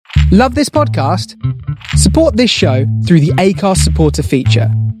Love this podcast? Support this show through the Acast supporter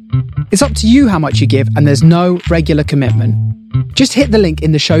feature. It's up to you how much you give, and there's no regular commitment. Just hit the link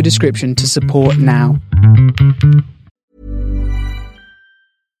in the show description to support now.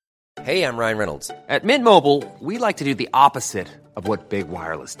 Hey, I'm Ryan Reynolds. At Mint Mobile, we like to do the opposite of what Big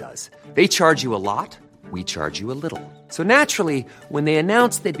Wireless does. They charge you a lot, we charge you a little. So naturally, when they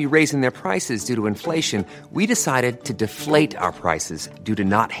announced they'd be raising their prices due to inflation, we decided to deflate our prices due to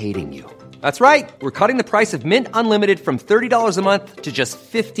not hating you. That's right. We're cutting the price of Mint Unlimited from $30 a month to just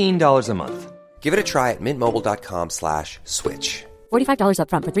 $15 a month. Give it a try at mintmobile.com/switch. $45 up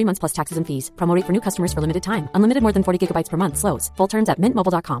front for 3 months plus taxes and fees. Promo rate for new customers for limited time. Unlimited more than 40 gigabytes per month. Slows full terms at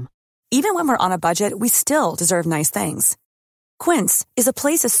mintmobile.com. Even when we're on a budget, we still deserve nice things. Quince is a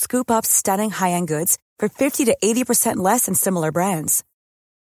place to scoop up stunning high-end goods for 50 to 80% less than similar brands.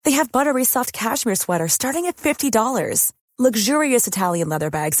 They have buttery soft cashmere sweaters starting at $50, luxurious Italian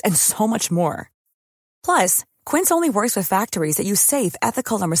leather bags, and so much more. Plus, Quince only works with factories that use safe,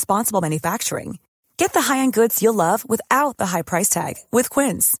 ethical, and responsible manufacturing. Get the high-end goods you'll love without the high price tag with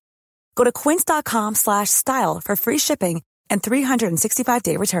Quince. Go to quince.com/style for free shipping and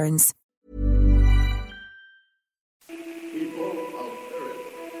 365-day returns.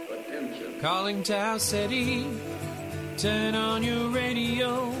 Calling Tau City, turn on your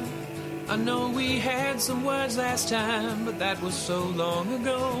radio. I know we had some words last time, but that was so long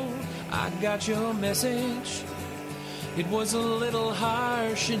ago. I got your message. It was a little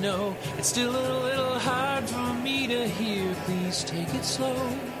harsh, you know. It's still a little hard for me to hear. Please take it slow.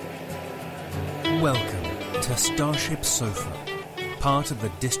 Welcome to Starship Sofa, part of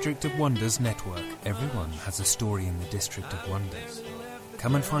the District of Wonders network. Everyone has a story in the District of Wonders.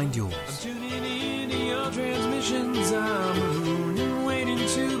 Come and find yours. I'm tuning in to your transmissions. I'm mooning, waiting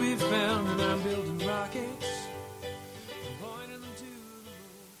to be found, and I'm building rockets. I'm pointing them to the moon.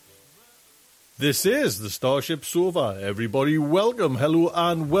 This is the Starship Sofa. Everybody, welcome, hello,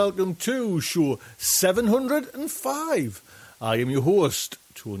 and welcome to show 705. I am your host,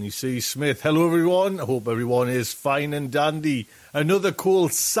 Tony C. Smith. Hello, everyone. I hope everyone is fine and dandy. Another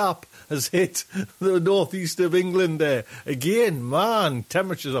cold sap has hit the northeast of England there. Again, man,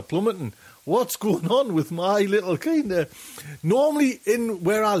 temperatures are plummeting. What's going on with my little kind of... Normally, in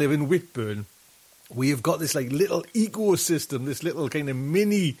where I live, in Whitburn, we have got this like little ecosystem, this little kind of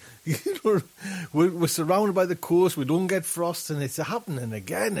mini... You know, we're surrounded by the coast, we don't get frost, and it's happening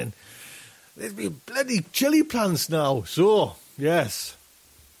again. And there's be bloody chili plants now. So, yes...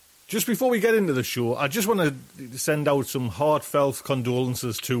 Just before we get into the show, I just want to send out some heartfelt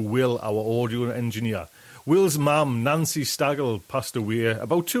condolences to Will, our audio engineer. Will's mum, Nancy Staggle, passed away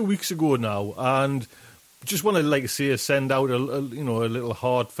about 2 weeks ago now, and just want to send out a little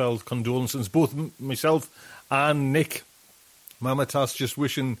heartfelt condolences. Both myself and Nick Mamatas just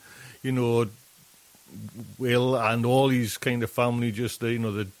wishing, Will and all his kind of family just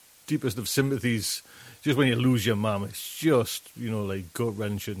the deepest of sympathies. Just when you lose your mum, it's just, like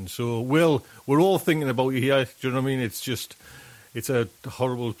gut-wrenching. So, Will, we're all thinking about you here. Do you know what I mean? It's a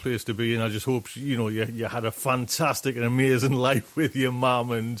horrible place to be in. I just hope, you had a fantastic and amazing life with your mum.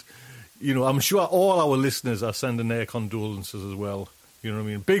 And, I'm sure all our listeners are sending their condolences as well. You know what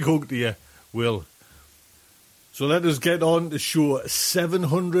I mean? Big hug to you, Will. So let us get on to show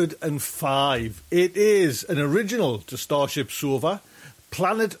 705. It is an original to Starship Sofa.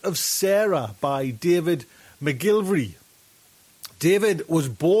 Planet of Sarah by David McGilvray. David was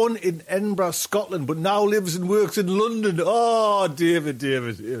born in Edinburgh, Scotland, but now lives and works in London. Oh, David.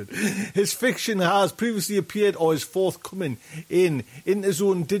 His fiction has previously appeared or is forthcoming in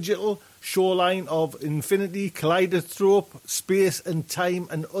Interzone Digital, Shoreline of Infinity, Kaleidoscope, Space and Time,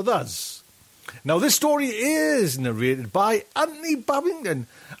 and others. Now, this story is narrated by Anthony Babington.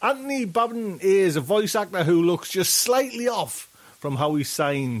 Anthony Babington is a voice actor who looks just slightly off from how he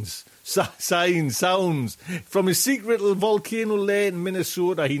sounds. From his secret little volcano lair in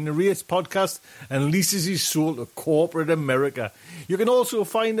Minnesota, he narrates podcasts and leases his soul to corporate America. You can also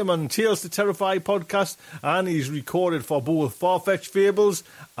find him on Tales to Terrify podcast, and he's recorded for both Far-Fetched Fables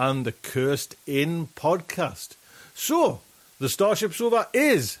and the Cursed Inn podcast. So, the Starship Sofa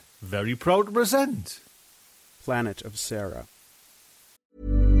is very proud to present Planet of Sarah.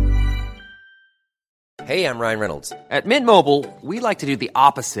 Hey, I'm Ryan Reynolds. At Mint Mobile, we like to do the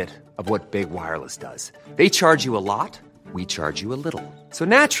opposite of what Big Wireless does. They charge you a lot, we charge you a little. So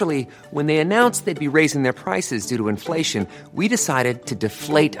naturally, when they announced they'd be raising their prices due to inflation, we decided to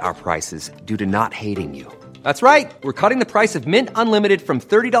deflate our prices due to not hating you. That's right. We're cutting the price of Mint Unlimited from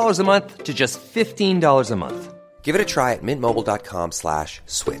 $30 a month to just $15 a month. Give it a try at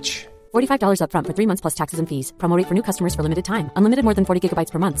mintmobile.com/switch. $45 up front for 3 months plus taxes and fees. Promo rate for new customers for limited time. Unlimited more than 40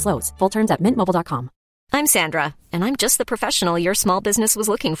 gigabytes per month. Slows full terms at mintmobile.com. I'm Sandra, and I'm just the professional your small business was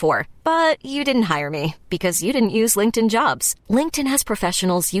looking for. But you didn't hire me because you didn't use LinkedIn Jobs. LinkedIn has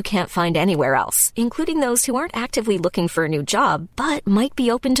professionals you can't find anywhere else, including those who aren't actively looking for a new job, but might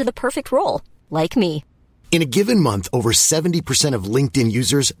be open to the perfect role, like me. In a given month, over 70% of LinkedIn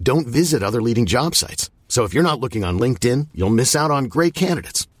users don't visit other leading job sites. So if you're not looking on LinkedIn, you'll miss out on great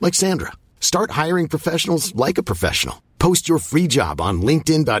candidates like Sandra. Start hiring professionals like a professional. Post your free job on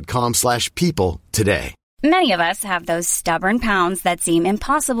linkedin.com/people today. Many of us have those stubborn pounds that seem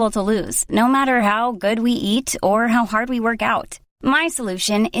impossible to lose, no matter how good we eat or how hard we work out. My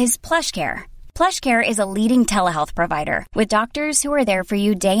solution is PlushCare. PlushCare is a leading telehealth provider with doctors who are there for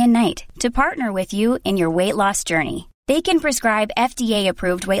you day and night to partner with you in your weight loss journey. They can prescribe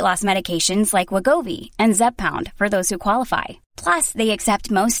FDA-approved weight loss medications like Wegovy and Zepbound for those who qualify. Plus, they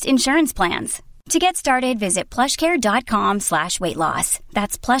accept most insurance plans. To get started, visit plushcare.com/weight loss.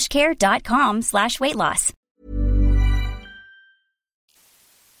 That's plushcare.com/weight loss.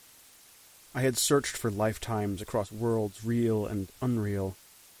 I had searched for lifetimes across worlds real and unreal,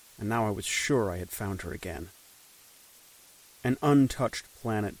 and now I was sure I had found her again. An untouched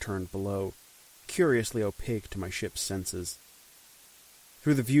planet turned below, curiously opaque to my ship's senses.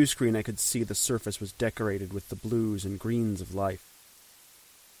 Through the view screen I could see the surface was decorated with the blues and greens of life.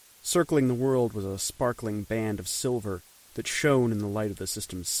 Circling the world was a sparkling band of silver that shone in the light of the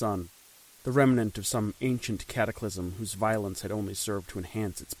system's sun, the remnant of some ancient cataclysm whose violence had only served to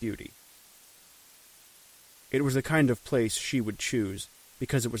enhance its beauty. It was the kind of place she would choose,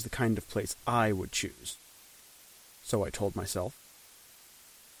 because it was the kind of place I would choose. So I told myself.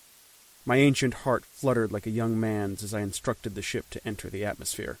 My ancient heart fluttered like a young man's as I instructed the ship to enter the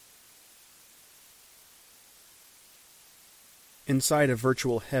atmosphere. Inside a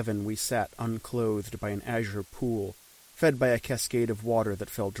virtual heaven we sat unclothed by an azure pool, fed by a cascade of water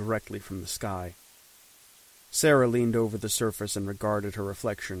that fell directly from the sky. Sarah leaned over the surface and regarded her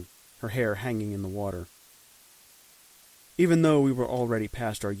reflection, her hair hanging in the water. Even though we were already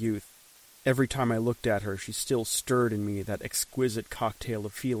past our youth, every time I looked at her she still stirred in me that exquisite cocktail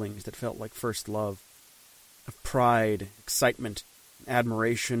of feelings that felt like first love, of pride, excitement,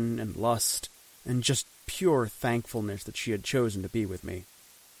 admiration, and lust, and just pure thankfulness that she had chosen to be with me.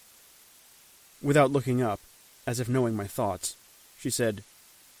 Without looking up, as if knowing my thoughts, she said,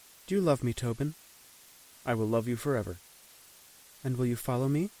 "Do you love me, Tobin?" "I will love you forever." "And will you follow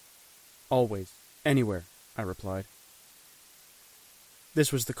me?" "Always, anywhere," I replied.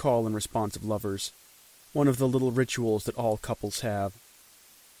 This was the call and response of lovers, one of the little rituals that all couples have.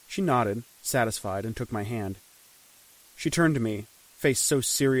 She nodded, satisfied, and took my hand. She turned to me, face so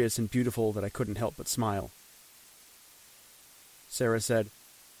serious and beautiful that I couldn't help but smile. Sarah said,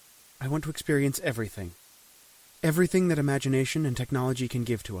 "I want to experience everything. Everything that imagination and technology can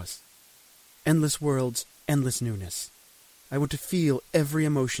give to us. Endless worlds, endless newness. I want to feel every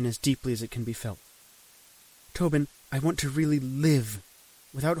emotion as deeply as it can be felt. Tobin, I want to really live,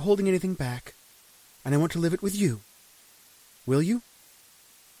 without holding anything back, and I want to live it with you. Will you?"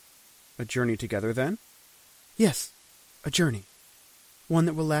 "A journey together, then?" "Yes, a journey. One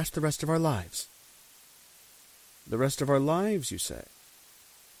that will last the rest of our lives." "The rest of our lives, you say?"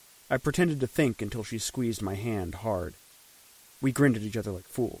 I pretended to think until she squeezed my hand hard. We grinned at each other like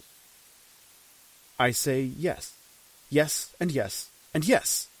fools. "I say yes. Yes, and yes, and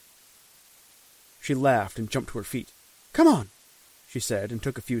yes." She laughed and jumped to her feet. "Come on," she said, and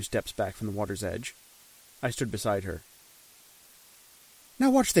took a few steps back from the water's edge. I stood beside her. "Now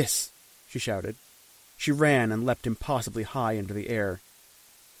watch this," she shouted. She ran and leapt impossibly high into the air.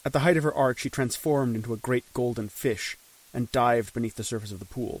 At the height of her arc, she transformed into a great golden fish and dived beneath the surface of the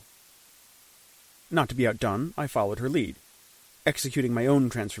pool. Not to be outdone, I followed her lead, executing my own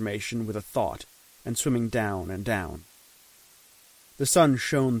transformation with a thought and swimming down and down. The sun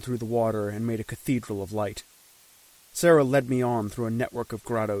shone through the water and made a cathedral of light. Sarah led me on through a network of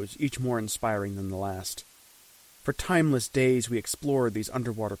grottos, each more inspiring than the last. For timeless days we explored these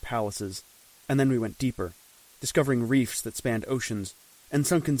underwater palaces, and then we went deeper, discovering reefs that spanned oceans, and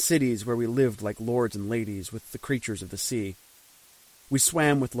sunken cities where we lived like lords and ladies with the creatures of the sea. We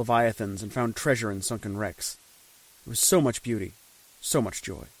swam with leviathans and found treasure in sunken wrecks. There was so much beauty, so much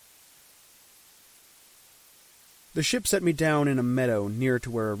joy. The ship set me down in a meadow near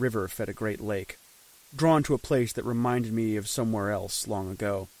to where a river fed a great lake, drawn to a place that reminded me of somewhere else long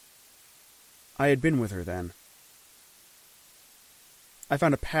ago. I had been with her then. I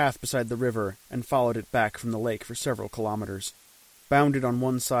found a path beside the river and followed it back from the lake for several kilometers, bounded on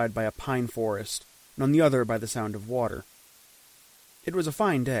one side by a pine forest and on the other by the sound of water. It was a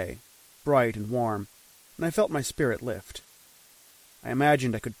fine day, bright and warm, and I felt my spirit lift. I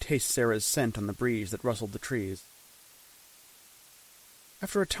imagined I could taste Sarah's scent on the breeze that rustled the trees.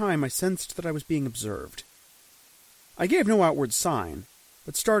 After a time, I sensed that I was being observed. I gave no outward sign,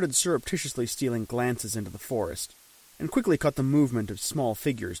 but started surreptitiously stealing glances into the forest, and quickly caught the movement of small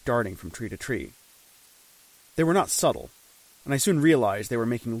figures darting from tree to tree. They were not subtle, and I soon realized they were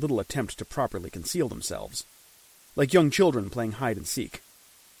making little attempt to properly conceal themselves, like young children playing hide-and-seek.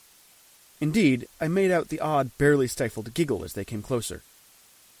 Indeed, I made out the odd, barely stifled giggle as they came closer.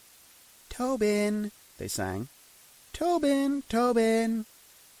 "Tobin," they sang. "Tobin, Tobin."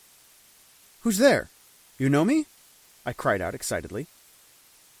 "Who's there? You know me?" I cried out excitedly.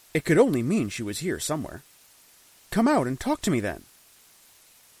 It could only mean she was here somewhere. "Come out and talk to me, then."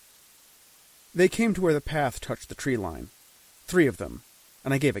 They came to where the path touched the tree line, 3 of them,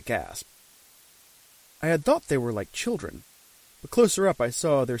 and I gave a gasp. I had thought they were like children, but closer up I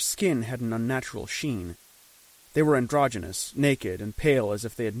saw their skin had an unnatural sheen. They were androgynous, naked, and pale as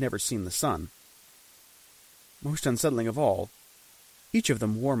if they had never seen the sun. Most unsettling of all, each of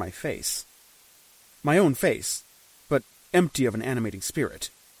them wore my face. My own face, but empty of an animating spirit.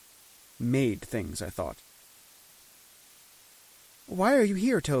 Made things, I thought. "Why are you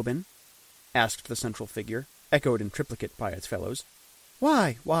here, Tobin?" asked the central figure, echoed in triplicate by its fellows.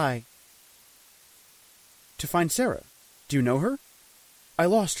 "Why? "To find Sarah. Do you know her? I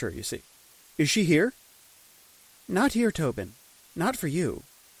lost her, you see. Is she here?" "Not here, Tobin. Not for you."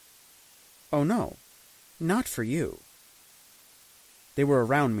 "Oh no, not for you." They were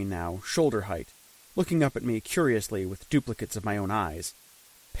around me now, shoulder height, looking up at me curiously with duplicates of my own eyes,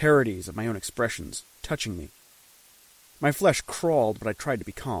 parodies of my own expressions, touching me. My flesh crawled, but I tried to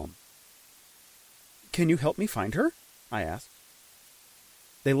be calm. "Can you help me find her?" I asked.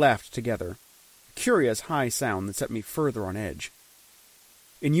 They laughed together, a curious high sound that set me further on edge.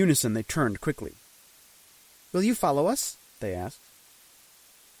 In unison they turned quickly. "Will you follow us?" they asked.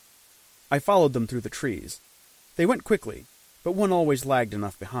 I followed them through the trees. They went quickly, but one always lagged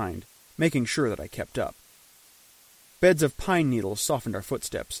enough behind, making sure that I kept up. Beds of pine needles softened our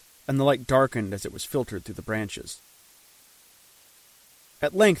footsteps, and the light darkened as it was filtered through the branches.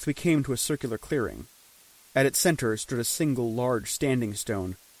 At length we came to a circular clearing. At its center stood a single large standing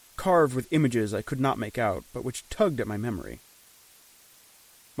stone, carved with images I could not make out, but which tugged at my memory.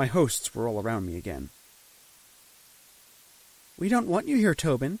 My hosts were all around me again. "We don't want you here,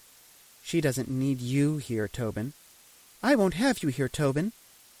 Tobin." "She doesn't need you here, Tobin." "I won't have you here, Tobin."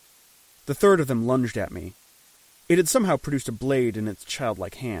 The third of them lunged at me. It had somehow produced a blade in its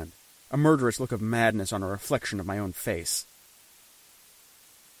childlike hand, a murderous look of madness on a reflection of my own face.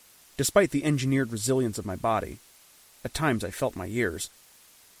 Despite the engineered resilience of my body, at times I felt my years.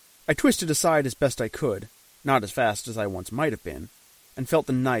 I twisted aside as best I could, not as fast as I once might have been, and felt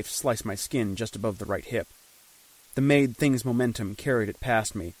the knife slice my skin just above the right hip. The made thing's momentum carried it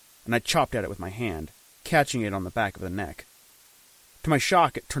past me, and I chopped at it with my hand, catching it on the back of the neck. To my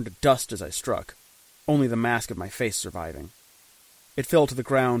shock, it turned to dust as I struck, only the mask of my face surviving. It fell to the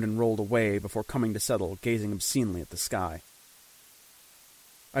ground and rolled away before coming to settle, gazing obscenely at the sky.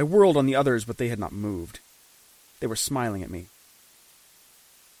 I whirled on the others, but they had not moved. They were smiling at me.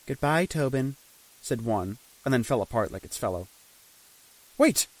 "Goodbye, Tobin," said one, and then fell apart like its fellow.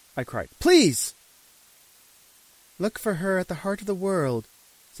 "Wait!" I cried. "Please!" "Look for her at the heart of the world,"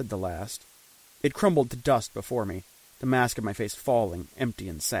 said the last. It crumbled to dust before me, the mask of my face falling, empty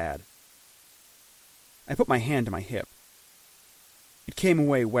and sad. I put my hand to my hip. It came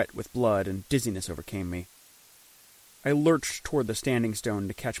away wet with blood, and dizziness overcame me. I lurched toward the standing stone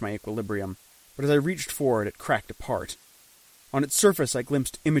to catch my equilibrium, but as I reached for it, it cracked apart. On its surface I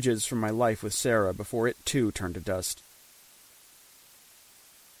glimpsed images from my life with Sarah before it too turned to dust.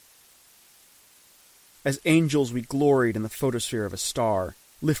 As angels we gloried in the photosphere of a star,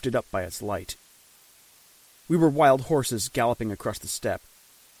 lifted up by its light. We were wild horses galloping across the steppe.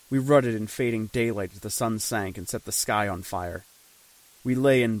 We rutted in fading daylight as the sun sank and set the sky on fire. We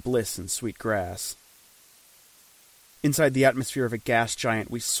lay in bliss and sweet grass. Inside the atmosphere of a gas giant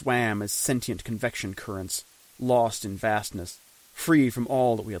we swam as sentient convection currents, lost in vastness, free from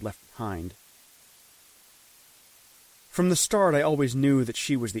all that we had left behind. From the start I always knew that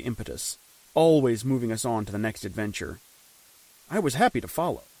she was the impetus, always moving us on to the next adventure. I was happy to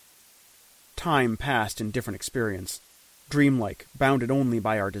follow. Time passed in different experience, dreamlike, bounded only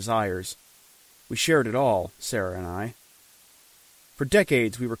by our desires. We shared it all, Sarah and I. For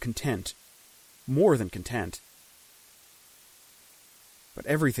decades we were content, more than content. But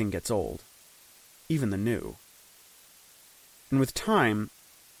everything gets old, even the new. And with time,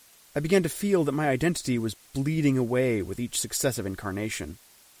 I began to feel that my identity was bleeding away with each successive incarnation,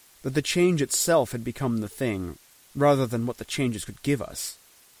 that the change itself had become the thing, rather than what the changes could give us.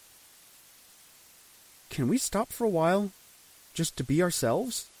 "Can we stop for a while, just to be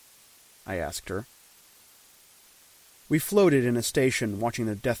ourselves?" I asked her. We floated in a station watching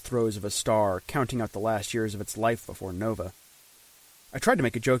the death throes of a star, counting out the last years of its life before nova. I tried to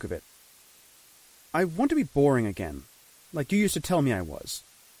make a joke of it. "I want to be boring again, like you used to tell me I was.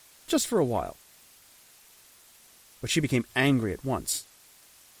 Just for a while." But she became angry at once.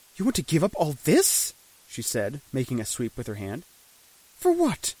 "You want to give up all this?" she said, making a sweep with her hand. "For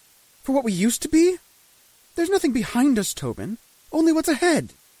what? For what we used to be? There's nothing behind us, Tobin. Only what's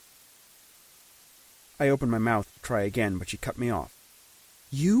ahead." I opened my mouth to try again, but she cut me off.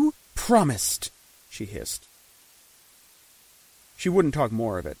 "You promised," she hissed. She wouldn't talk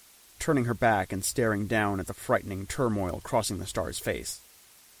more of it, turning her back and staring down at the frightening turmoil crossing the star's face.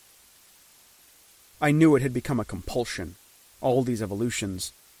 I knew it had become a compulsion, all these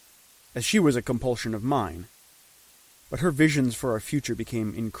evolutions, as she was a compulsion of mine, but her visions for our future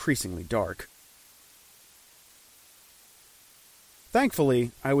became increasingly dark.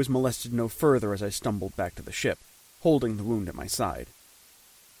 Thankfully, I was molested no further as I stumbled back to the ship, holding the wound at my side.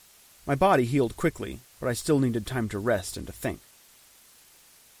 My body healed quickly, but I still needed time to rest and to think.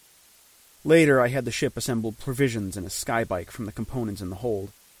 Later, I had the ship assemble provisions in a skybike from the components in the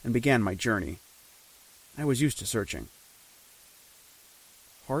hold, and began my journey. I was used to searching.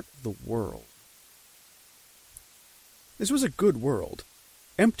 Heart of the world. This was a good world,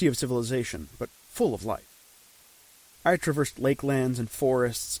 empty of civilization, but full of life. I traversed lakelands and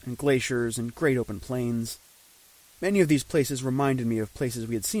forests and glaciers and great open plains. Many of these places reminded me of places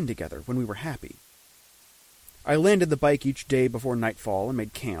we had seen together when we were happy. I landed the bike each day before nightfall and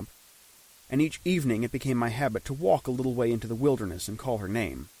made camp, and each evening it became my habit to walk a little way into the wilderness and call her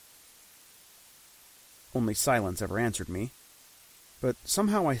name. Only silence ever answered me, but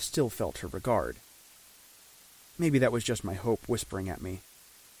somehow I still felt her regard. Maybe that was just my hope whispering at me.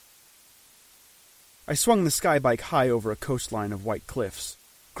 I swung the skybike high over a coastline of white cliffs,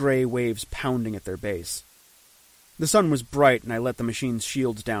 gray waves pounding at their base. The sun was bright, and I let the machine's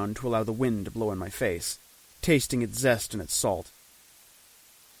shields down to allow the wind to blow in my face, tasting its zest and its salt.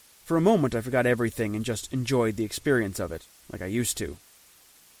 For a moment I forgot everything and just enjoyed the experience of it, like I used to.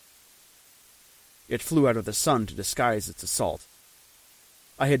 It flew out of the sun to disguise its assault.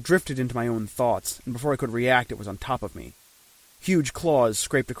 I had drifted into my own thoughts, and before I could react it was on top of me. Huge claws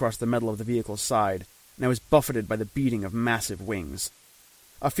scraped across the metal of the vehicle's side, and I was buffeted by the beating of massive wings.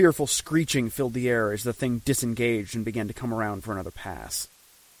 A fearful screeching filled the air as the thing disengaged and began to come around for another pass.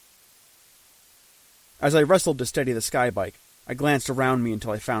 As I wrestled to steady the skybike, I glanced around me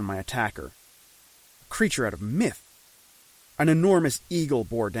until I found my attacker. A creature out of myth. An enormous eagle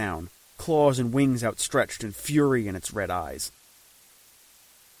bore down, claws and wings outstretched and fury in its red eyes.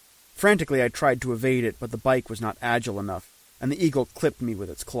 Frantically I tried to evade it, but the bike was not agile enough, and the eagle clipped me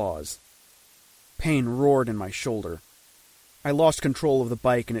with its claws. Pain roared in my shoulder. I lost control of the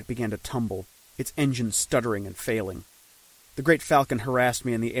bike and it began to tumble, its engine stuttering and failing. The great falcon harassed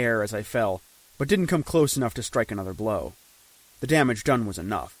me in the air as I fell, but didn't come close enough to strike another blow. The damage done was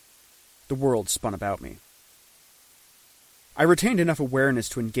enough. The world spun about me. I retained enough awareness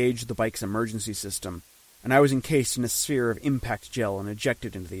to engage the bike's emergency system, and I was encased in a sphere of impact gel and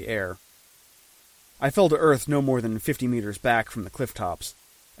ejected into the air. I fell to earth no more than 50 meters back from the cliff tops,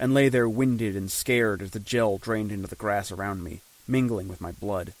 and lay there winded and scared as the gel drained into the grass around me, mingling with my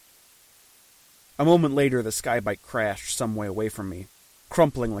blood. A moment later the skybike crashed some way away from me,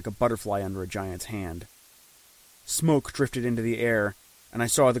 crumpling like a butterfly under a giant's hand. Smoke drifted into the air, and I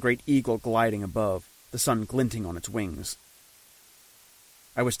saw the great eagle gliding above, the sun glinting on its wings.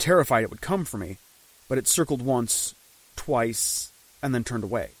 I was terrified it would come for me, but it circled once, twice, and then turned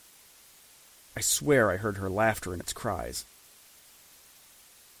away. I swear I heard her laughter in its cries.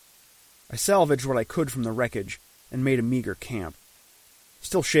 I salvaged what I could from the wreckage and made a meager camp.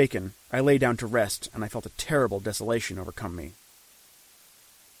 Still shaken, I lay down to rest, and I felt a terrible desolation overcome me.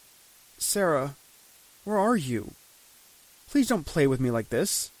 "Sarah, where are you? Please don't play with me like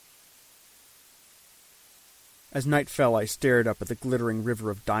this." As night fell, I stared up at the glittering river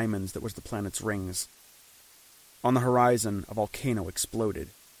of diamonds that was the planet's rings. On the horizon, a volcano exploded.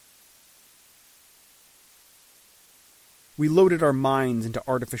 We loaded our minds into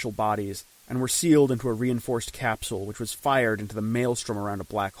artificial bodies and were sealed into a reinforced capsule which was fired into the maelstrom around a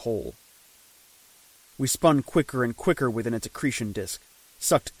black hole. We spun quicker and quicker within its accretion disk,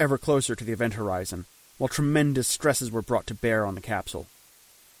 sucked ever closer to the event horizon, while tremendous stresses were brought to bear on the capsule.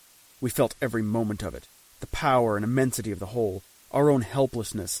 We felt every moment of it, the power and immensity of the whole, our own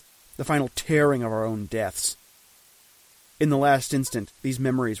helplessness, the final tearing of our own deaths. In the last instant, these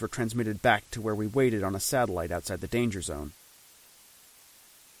memories were transmitted back to where we waited on a satellite outside the danger zone.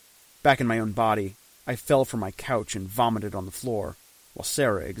 Back in my own body, I fell from my couch and vomited on the floor, while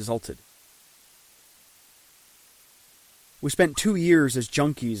Sarah exulted. We spent 2 years as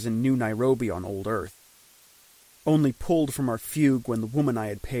junkies in New Nairobi on Old Earth, only pulled from our fugue when the woman I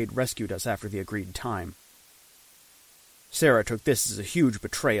had paid rescued us after the agreed time. Sarah took this as a huge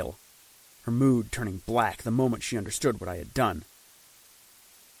betrayal, her mood turning black the moment she understood what I had done.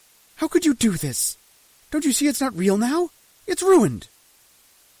 "How could you do this? Don't you see it's not real now? It's ruined."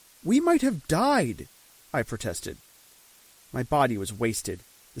 "We might have died," I protested. My body was wasted,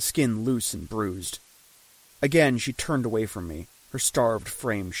 the skin loose and bruised. Again she turned away from me, her starved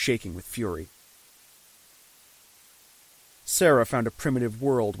frame shaking with fury. Sarah found a primitive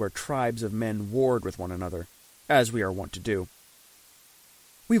world where tribes of men warred with one another, as we are wont to do.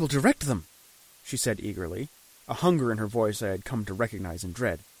 "We will direct them," she said eagerly, a hunger in her voice I had come to recognize and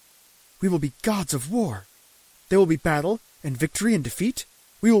dread. "We will be gods of war. There will be battle and victory and defeat.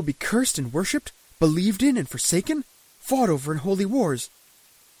 We will be cursed and worshipped, believed in and forsaken, fought over in holy wars.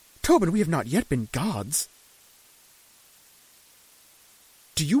 Tobin, we have not yet been gods."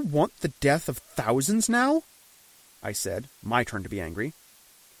 "Do you want the death of thousands now?" I said, my turn to be angry.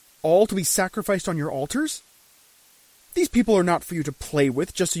 "All to be sacrificed on your altars? These people are not for you to play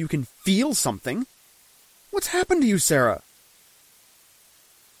with just so you can feel something. What's happened to you, Sarah?"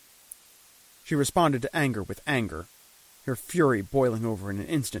 She responded to anger with anger, her fury boiling over in an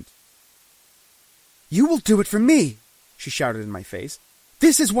instant. "You will do it for me," she shouted in my face.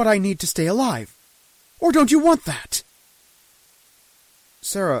 "This is what I need to stay alive. Or don't you want that?"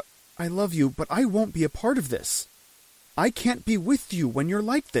 "Sarah, I love you, but I won't be a part of this. I can't be with you when you're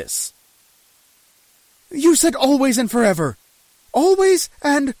like this." "You said always and forever. Always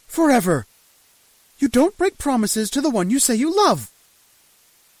and forever. You don't break promises to the one you say you love."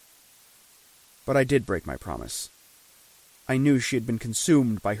 But I did break my promise. I knew she had been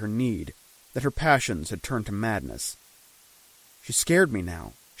consumed by her need, that her passions had turned to madness. She scared me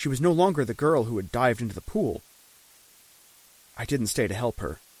now. She was no longer the girl who had dived into the pool. I didn't stay to help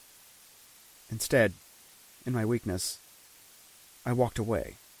her. Instead, in my weakness, I walked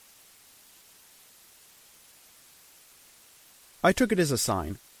away. I took it as a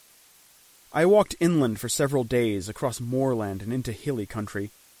sign. I walked inland for several days across moorland and into hilly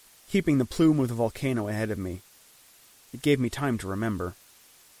country, keeping the plume of the volcano ahead of me. It gave me time to remember.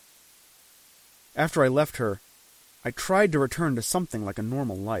 After I left her, I tried to return to something like a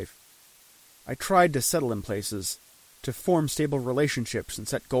normal life. I tried to settle in places, to form stable relationships and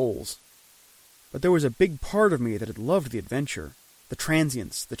set goals. But there was a big part of me that had loved the adventure, the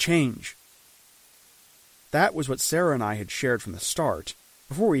transience, the change. That was what Sarah and I had shared from the start,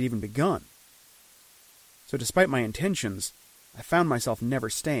 before we'd even begun. So despite my intentions, I found myself never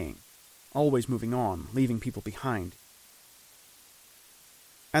staying, always moving on, leaving people behind.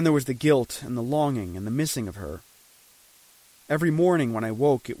 And there was the guilt and the longing and the missing of her. Every morning when I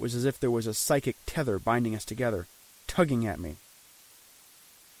woke, it was as if there was a psychic tether binding us together, tugging at me.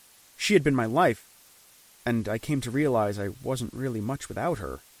 She had been my life, and I came to realize I wasn't really much without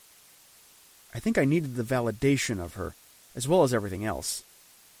her. I think I needed the validation of her, as well as everything else.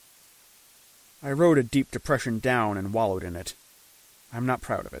 I rode a deep depression down and wallowed in it. I'm not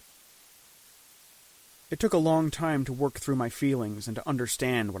proud of it. It took a long time to work through my feelings and to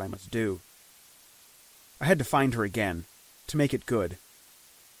understand what I must do. I had to find her again, to make it good.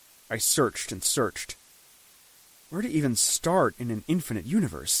 I searched and searched. Where to even start in an infinite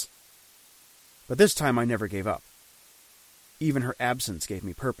universe? But this time I never gave up. Even her absence gave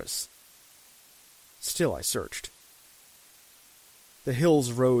me purpose. Still I searched. The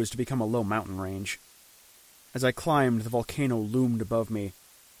hills rose to become a low mountain range. As I climbed, the volcano loomed above me,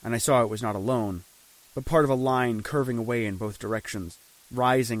 and I saw it was not alone, but part of a line curving away in both directions,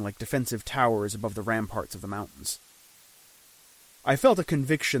 rising like defensive towers above the ramparts of the mountains. I felt a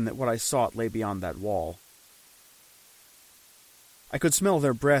conviction that what I sought lay beyond that wall. I could smell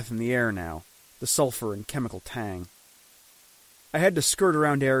their breath in the air now, the sulfur and chemical tang. I had to skirt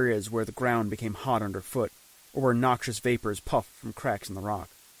around areas where the ground became hot underfoot, or where noxious vapors puffed from cracks in the rock.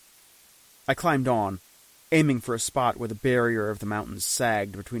 I climbed on, aiming for a spot where the barrier of the mountains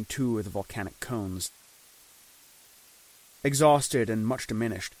sagged between two of the volcanic cones. Exhausted and much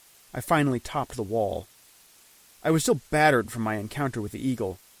diminished, I finally topped the wall. I was still battered from my encounter with the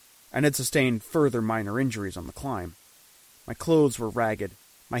eagle, and had sustained further minor injuries on the climb. My clothes were ragged,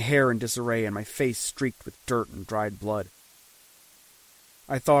 my hair in disarray, and my face streaked with dirt and dried blood.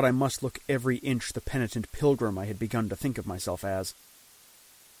 I thought I must look every inch the penitent pilgrim I had begun to think of myself as.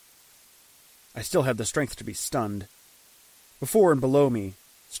 I still had the strength to be stunned. Before and below me,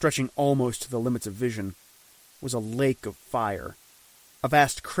 stretching almost to the limits of vision, was a lake of fire. A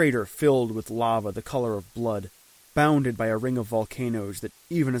vast crater filled with lava the color of blood, bounded by a ring of volcanoes that,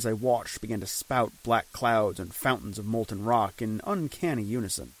 even as I watched, began to spout black clouds and fountains of molten rock in uncanny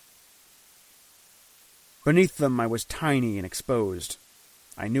unison. Beneath them I was tiny and exposed.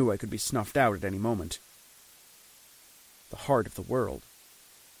 I knew I could be snuffed out at any moment. The heart of the world.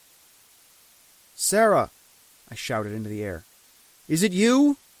 "Sarah!" I shouted into the air. "Is it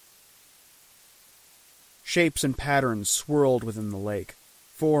you?" Shapes and patterns swirled within the lake,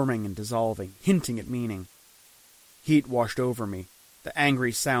 forming and dissolving, hinting at meaning. Heat washed over me, the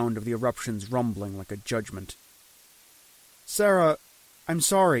angry sound of the eruptions rumbling like a judgment. "Sarah, I'm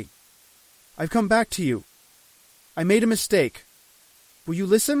sorry. I've come back to you. I made a mistake. Will you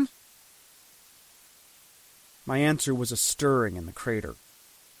listen?" My answer was a stirring in the crater.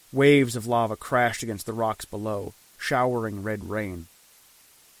 Waves of lava crashed against the rocks below, showering red rain.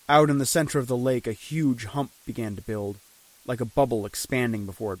 Out in the center of the lake, a huge hump began to build, like a bubble expanding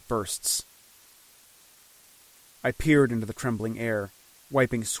before it bursts. I peered into the trembling air,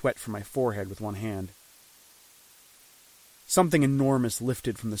 wiping sweat from my forehead with one hand. Something enormous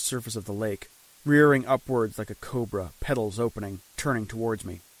lifted from the surface of the lake, rearing upwards like a cobra, petals opening, turning towards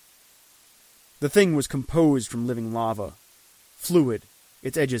me. The thing was composed from living lava, fluid,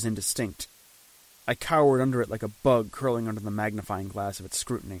 its edges indistinct. I cowered under it like a bug curling under the magnifying glass of its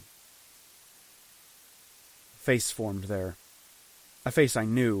scrutiny. A face formed there. A face I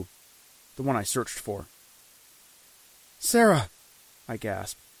knew, the one I searched for. "Sarah!" I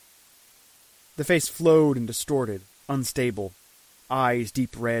gasped. The face flowed and distorted, unstable, eyes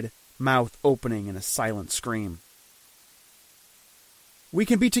deep red, mouth opening in a silent scream. "We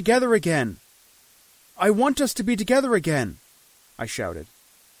can be together again! I want us to be together again!" I shouted.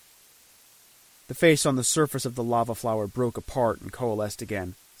 The face on the surface of the lava flower broke apart and coalesced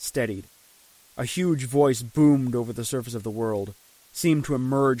again, steadied. A huge voice boomed over the surface of the world, seemed to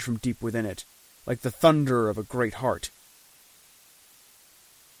emerge from deep within it, like the thunder of a great heart.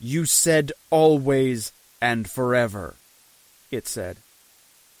 "You said always and forever," it said.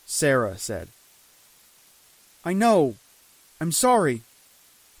 Sarah said, "I know. I'm sorry.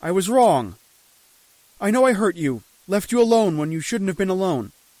 I was wrong. I know I hurt you, left you alone when you shouldn't have been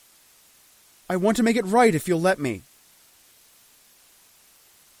alone. I want to make it right if you'll let me."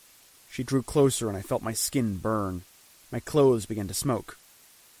 She drew closer and I felt my skin burn. My clothes began to smoke.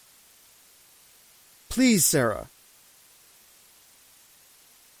 "Please, Sarah."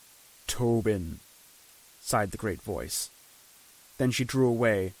 "Tobin," sighed the great voice. Then she drew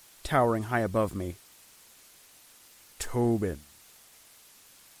away, towering high above me. "Tobin."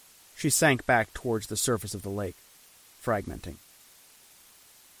 She sank back towards the surface of the lake, fragmenting.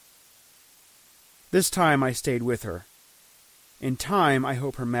 This time I stayed with her. In time, I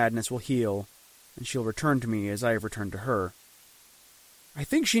hope her madness will heal, and she'll return to me as I have returned to her. I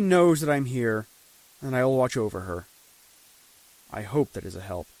think she knows that I'm here, and I will watch over her. I hope that is a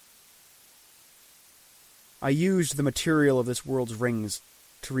help. I used the material of this world's rings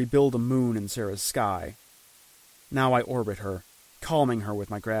to rebuild a moon in Sarah's sky. Now I orbit her, calming her with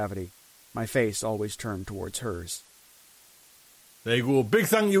my gravity, my face always turned towards hers. There you go. Big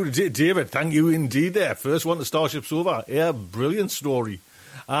thank you to David. Thank you indeed there. First one to Starship Sofa. Yeah, brilliant story.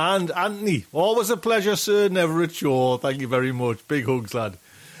 And Anthony, always a pleasure, sir. Never a chore. Thank you very much. Big hugs, lad.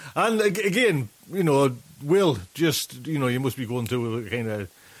 And again, Will, just, you must be going through a kind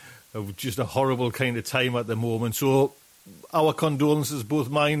of just a horrible kind of time at the moment. So our condolences, both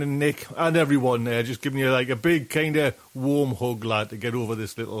mine and Nick and everyone there. Just giving you like a big kind of warm hug, lad, to get over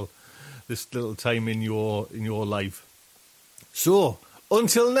this little time in your life. So,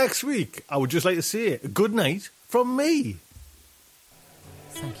 until next week, I would just like to say good night from me.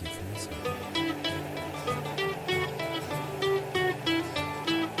 Thank you for listening.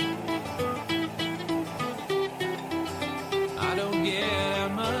 I don't get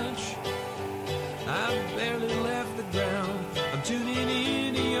out much. I've barely left the ground. I'm tuning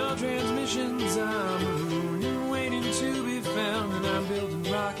into your transmissions. I'm marooned and waiting to be found. And I'm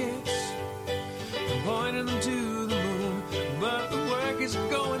building rockets and pointing them to the moon. But the work is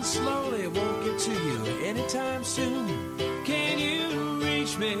going slowly. It won't get to you anytime soon. Can you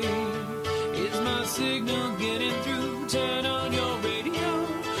reach me? Is my signal getting through? Turn on your radio.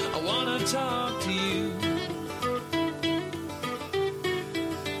 I want to talk to you.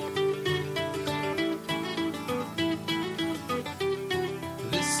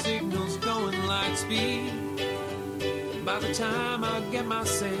 This signal's going light speed. By the time I get my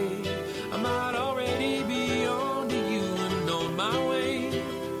say, I might already be on to you and on my way.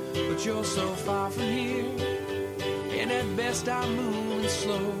 But you're so far from here, and at best I'm moving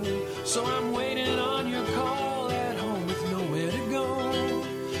slow. So I'm waiting on your call at home with nowhere to go.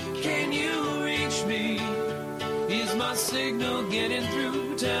 Can you reach me? Is my signal getting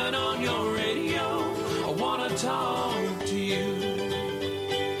through? Turn on your radio. I wanna talk to you.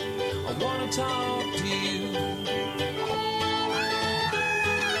 I wanna talk to you.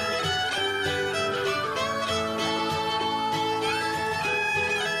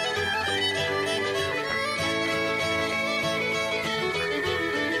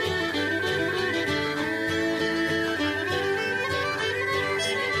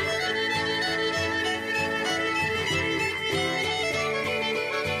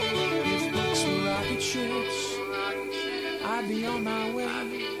 I'd be on my way.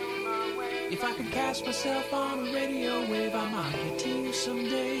 If I could catch myself on a radio wave, I might get to you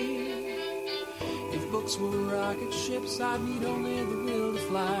someday. If books were rocket ships, I'd need only the will to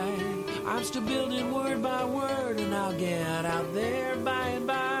fly. I'm still building word by word, and I'll get out there by and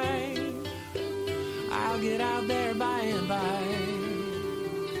by. I'll get out there by and by.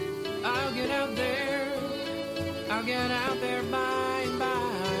 I'll get out there. I'll get out there by and by.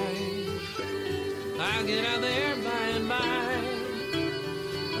 I'll get out there by and by.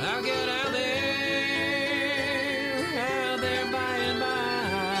 I'll get out there by and by.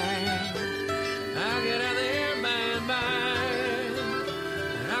 I'll get out there by and by.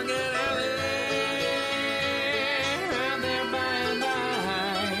 I'll get out there by and by.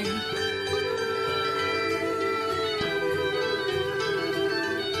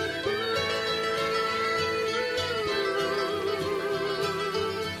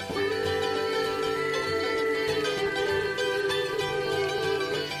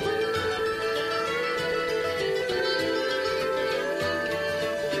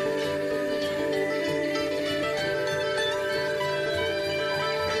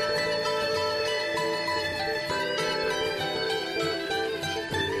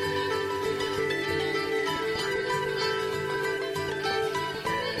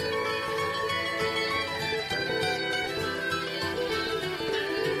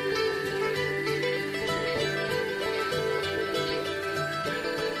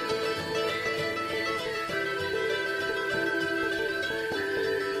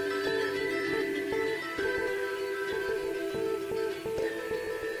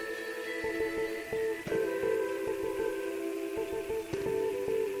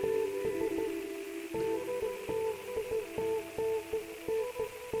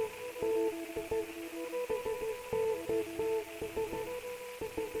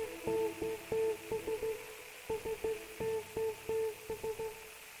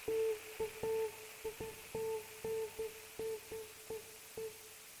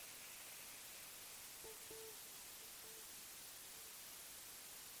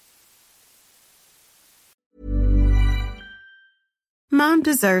 Mom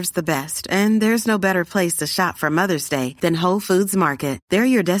deserves the best, and there's no better place to shop for Mother's Day than Whole Foods Market. They're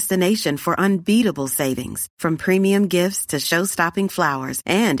your destination for unbeatable savings, from premium gifts to show-stopping flowers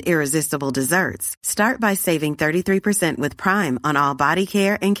and irresistible desserts. Start by saving 33% with Prime on all body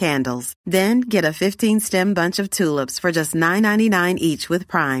care and candles. Then get a 15-stem bunch of tulips for just $9.99 each with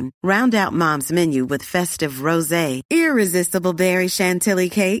Prime. Round out Mom's menu with festive rosé, irresistible berry chantilly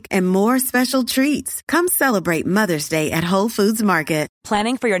cake, and more special treats. Come celebrate Mother's Day at Whole Foods Market.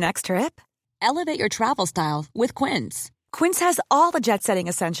 Planning for your next trip? Elevate your travel style with Quince. Quince has all the jet-setting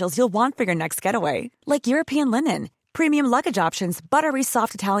essentials you'll want for your next getaway, like European linen, premium luggage options, buttery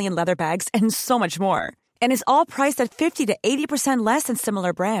soft Italian leather bags, and so much more. And is all priced at 50 to 80% less than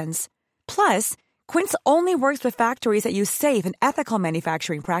similar brands. Plus, Quince only works with factories that use safe and ethical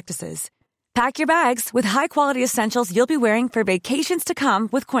manufacturing practices. Pack your bags with high-quality essentials you'll be wearing for vacations to come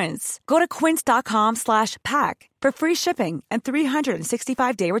with Quince. Go to quince.com/pack for free shipping and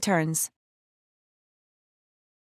 365-day returns.